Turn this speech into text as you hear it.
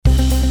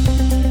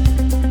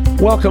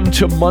Welcome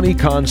to Money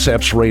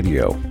Concepts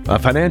Radio, a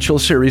financial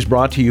series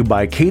brought to you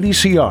by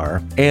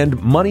KDCR and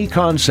Money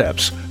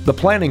Concepts, the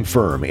planning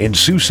firm in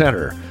Sioux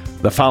Center.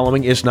 The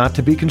following is not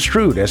to be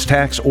construed as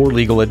tax or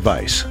legal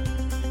advice.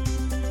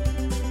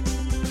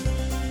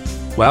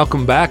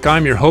 Welcome back.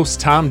 I'm your host,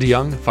 Tom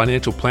DeYoung,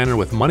 financial planner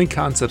with Money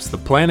Concepts, the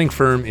planning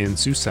firm in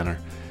Sioux Center.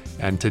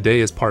 And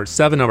today is part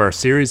 7 of our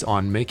series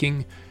on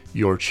making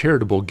your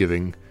charitable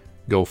giving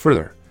go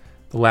further.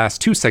 The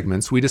last 2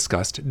 segments we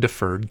discussed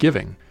deferred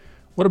giving.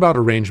 What about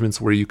arrangements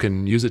where you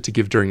can use it to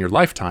give during your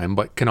lifetime,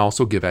 but can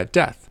also give at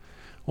death?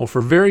 Well, for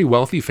very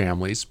wealthy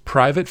families,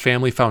 private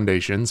family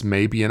foundations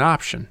may be an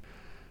option,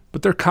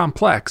 but they're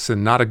complex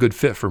and not a good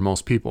fit for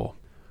most people.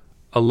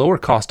 A lower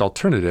cost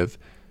alternative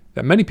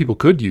that many people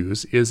could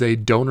use is a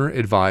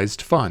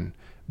donor-advised fund.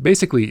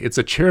 Basically, it's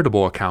a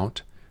charitable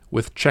account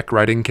with check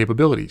writing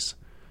capabilities.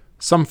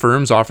 Some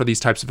firms offer these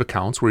types of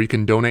accounts where you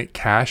can donate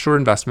cash or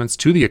investments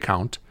to the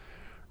account,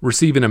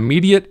 receive an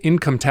immediate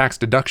income tax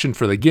deduction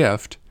for the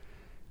gift,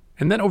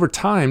 and then over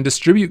time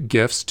distribute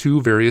gifts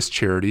to various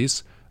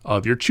charities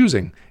of your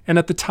choosing and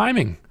at the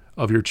timing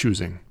of your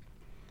choosing.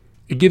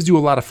 It gives you a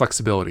lot of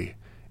flexibility.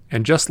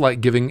 And just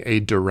like giving a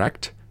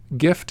direct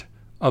gift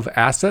of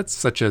assets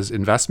such as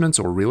investments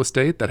or real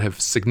estate that have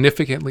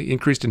significantly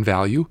increased in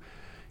value,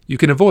 you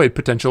can avoid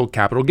potential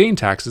capital gain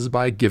taxes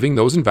by giving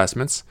those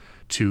investments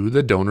to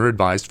the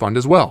donor-advised fund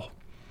as well.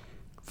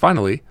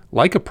 Finally,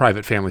 like a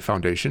private family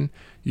foundation,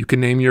 you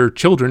can name your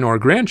children or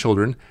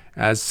grandchildren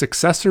as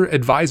successor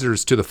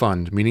advisors to the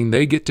fund, meaning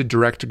they get to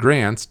direct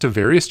grants to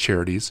various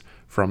charities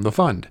from the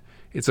fund.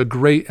 It's a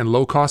great and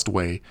low-cost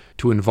way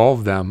to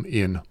involve them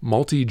in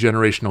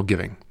multi-generational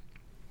giving.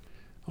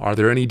 Are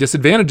there any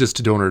disadvantages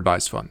to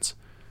donor-advised funds?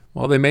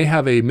 Well, they may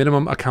have a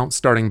minimum account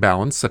starting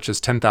balance, such as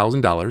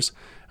 $10,000.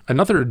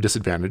 Another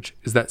disadvantage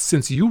is that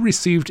since you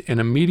received an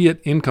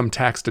immediate income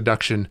tax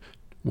deduction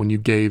when you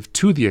gave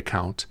to the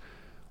account,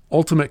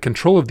 ultimate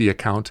control of the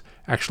account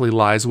actually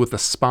lies with the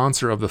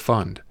sponsor of the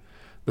fund.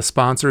 The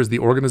sponsor is the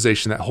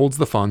organization that holds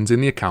the funds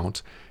in the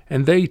account,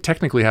 and they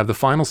technically have the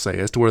final say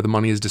as to where the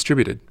money is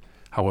distributed.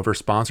 However,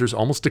 sponsors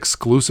almost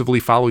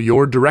exclusively follow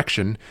your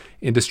direction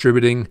in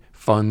distributing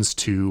funds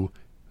to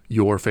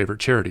your favorite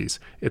charities.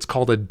 It's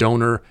called a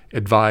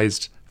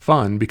donor-advised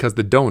fund because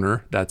the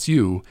donor, that's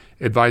you,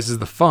 advises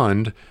the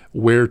fund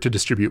where to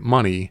distribute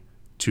money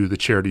to the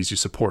charities you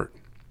support.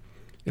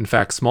 In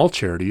fact, small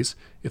charities,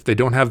 if they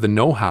don't have the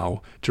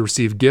know-how to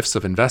receive gifts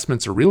of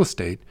investments or real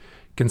estate,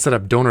 can set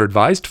up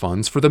donor-advised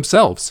funds for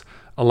themselves,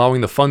 allowing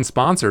the fund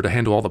sponsor to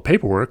handle all the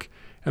paperwork,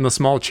 and the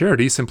small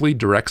charity simply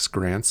directs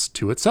grants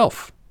to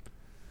itself.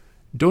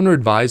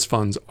 Donor-advised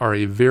funds are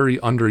a very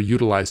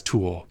underutilized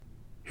tool.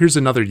 Here's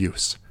another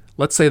use.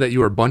 Let's say that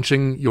you are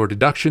bunching your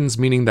deductions,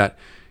 meaning that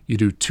you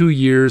do 2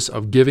 years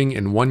of giving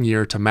in 1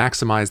 year to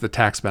maximize the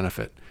tax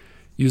benefit.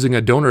 Using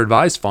a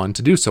donor-advised fund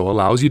to do so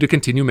allows you to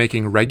continue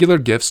making regular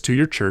gifts to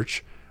your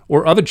church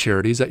or other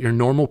charities at your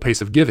normal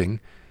pace of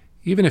giving,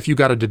 even if you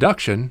got a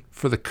deduction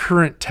for the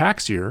current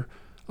tax year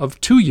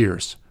of 2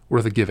 years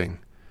worth of giving.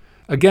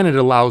 Again, it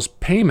allows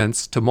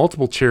payments to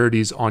multiple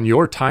charities on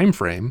your time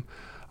frame,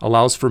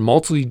 allows for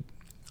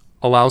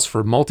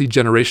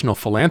multi-generational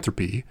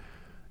philanthropy.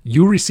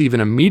 You receive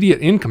an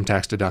immediate income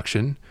tax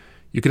deduction.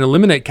 You can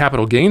eliminate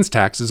capital gains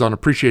taxes on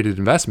appreciated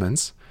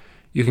investments.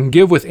 You can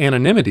give with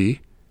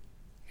anonymity,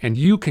 and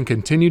you can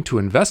continue to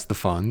invest the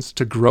funds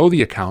to grow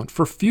the account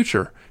for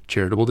future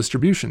charitable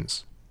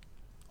distributions.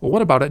 Well,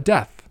 what about at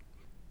death?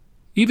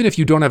 Even if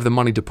you don't have the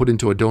money to put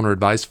into a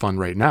donor-advised fund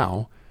right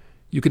now,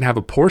 you can have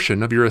a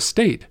portion of your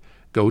estate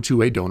go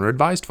to a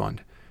donor-advised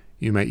fund.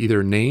 You may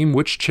either name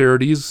which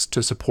charities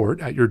to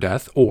support at your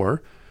death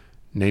or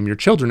name your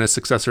children as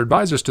successor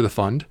advisors to the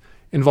fund,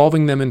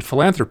 involving them in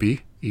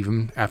philanthropy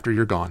even after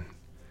you're gone.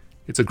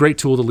 It's a great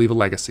tool to leave a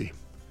legacy.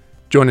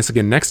 Join us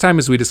again next time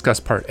as we discuss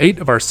part 8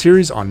 of our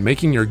series on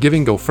making your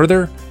giving go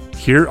further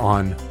here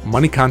on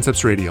Money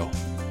Concepts Radio.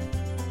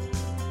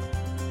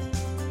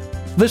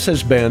 This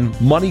has been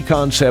Money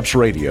Concepts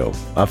Radio,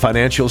 a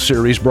financial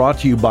series brought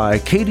to you by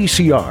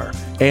KDCR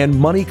and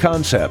Money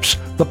Concepts,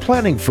 the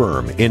planning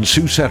firm in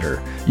Sioux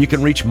Center. You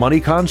can reach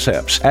Money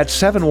Concepts at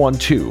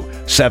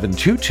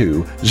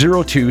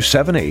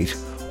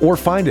 712-722-0278 or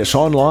find us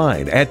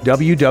online at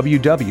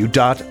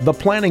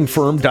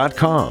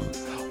www.theplanningfirm.com.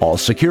 All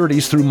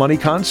securities through Money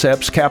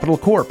Concepts Capital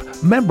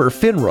Corp., member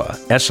FINRA,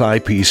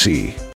 SIPC.